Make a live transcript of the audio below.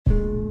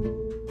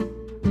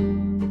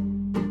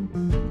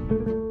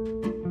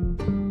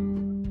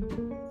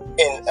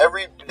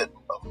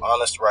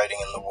honest writing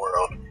in the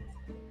world.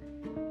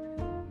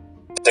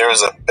 There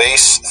is a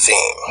base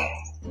theme.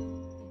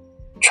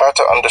 Try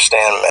to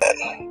understand men.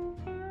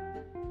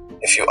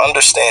 If you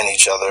understand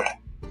each other,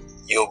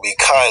 you'll be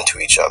kind to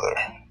each other.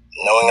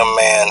 Knowing a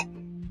man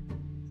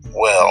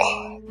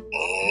well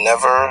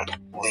never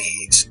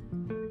leads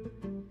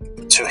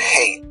to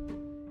hate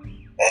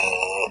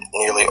and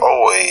nearly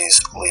always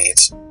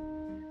leads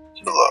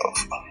to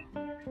love.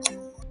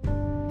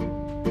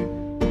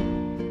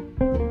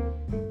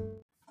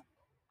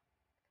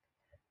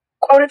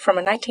 Quoted from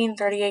a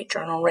 1938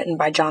 journal written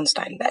by John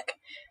Steinbeck.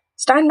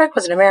 Steinbeck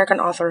was an American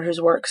author whose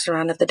work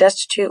surrounded the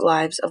destitute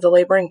lives of the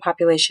laboring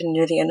population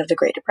near the end of the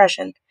Great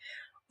Depression.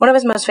 One of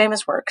his most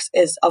famous works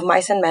is Of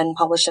Mice and Men,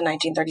 published in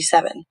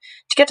 1937.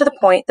 To get to the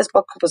point, this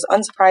book was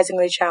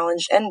unsurprisingly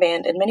challenged and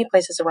banned in many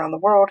places around the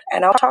world,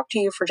 and I'll talk to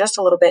you for just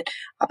a little bit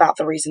about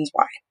the reasons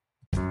why.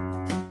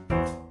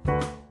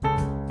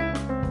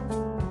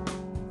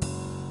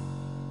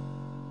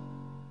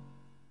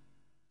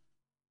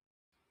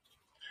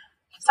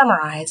 To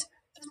summarize,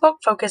 this book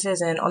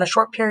focuses in on a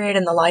short period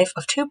in the life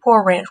of two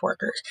poor ranch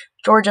workers,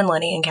 George and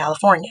Lenny, in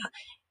California,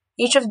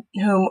 each of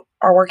whom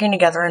are working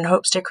together in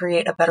hopes to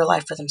create a better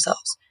life for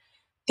themselves.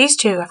 These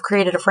two have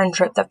created a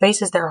friendship that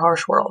faces their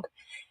harsh world.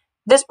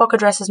 This book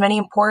addresses many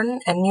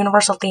important and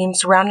universal themes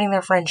surrounding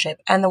their friendship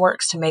and the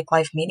works to make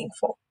life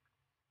meaningful.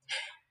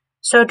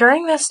 So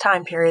during this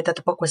time period that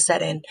the book was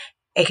set in,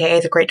 aka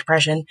the Great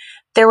Depression,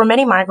 there were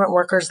many migrant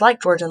workers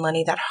like George and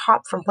Lenny that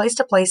hopped from place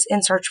to place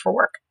in search for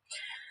work.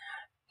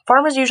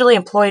 Farmers usually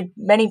employed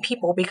many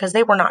people because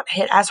they were not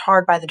hit as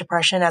hard by the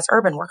Depression as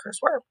urban workers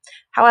were.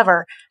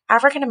 However,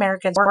 African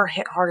Americans were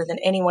hit harder than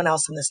anyone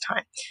else in this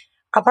time.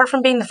 Apart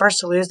from being the first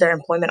to lose their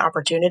employment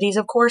opportunities,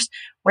 of course,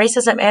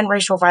 racism and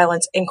racial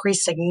violence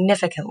increased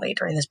significantly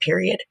during this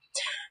period.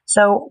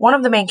 So one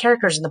of the main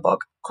characters in the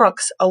book,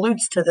 Crooks,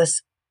 alludes to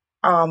this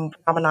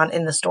phenomenon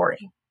in the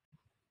story.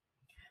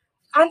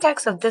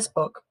 Context of this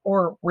book,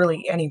 or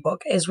really any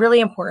book, is really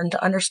important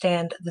to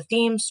understand the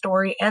theme,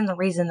 story, and the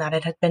reason that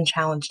it has been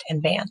challenged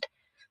and banned.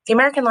 The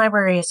American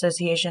Library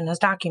Association has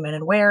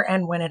documented where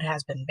and when it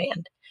has been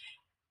banned.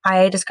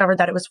 I discovered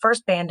that it was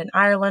first banned in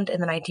Ireland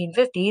in the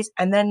 1950s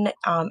and then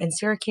in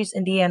Syracuse,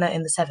 Indiana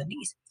in the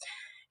 70s.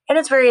 In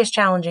its various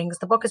challengings,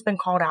 the book has been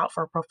called out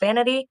for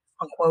profanity,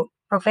 unquote,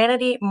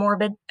 profanity,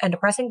 morbid, and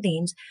depressing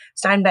themes,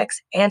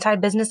 Steinbeck's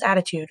anti-business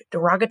attitude,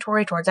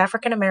 derogatory towards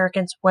African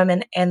Americans,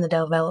 women, and the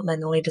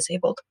developmentally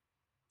disabled.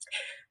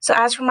 So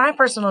as for my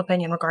personal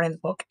opinion regarding the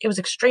book, it was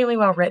extremely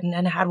well written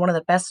and had one of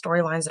the best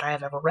storylines that I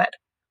have ever read.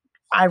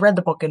 I read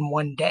the book in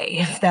one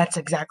day, that is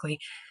exactly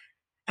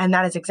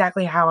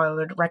how I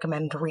would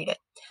recommend to read it.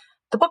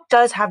 The book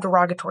does have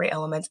derogatory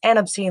elements and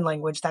obscene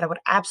language that would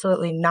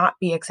absolutely not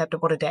be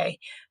acceptable today,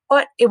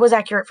 but it was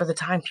accurate for the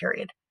time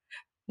period.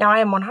 Now, I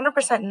am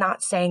 100%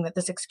 not saying that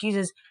this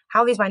excuses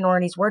how these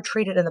minorities were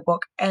treated in the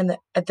book and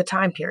at the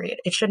time period.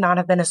 It should not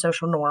have been a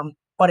social norm,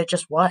 but it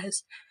just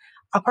was.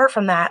 Apart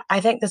from that, I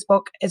think this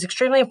book is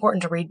extremely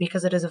important to read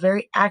because it is a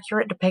very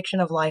accurate depiction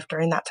of life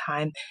during that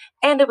time,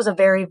 and it was a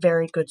very,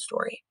 very good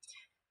story.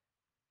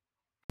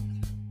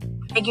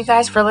 Thank you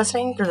guys for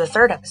listening through the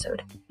third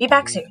episode. Be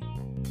back soon.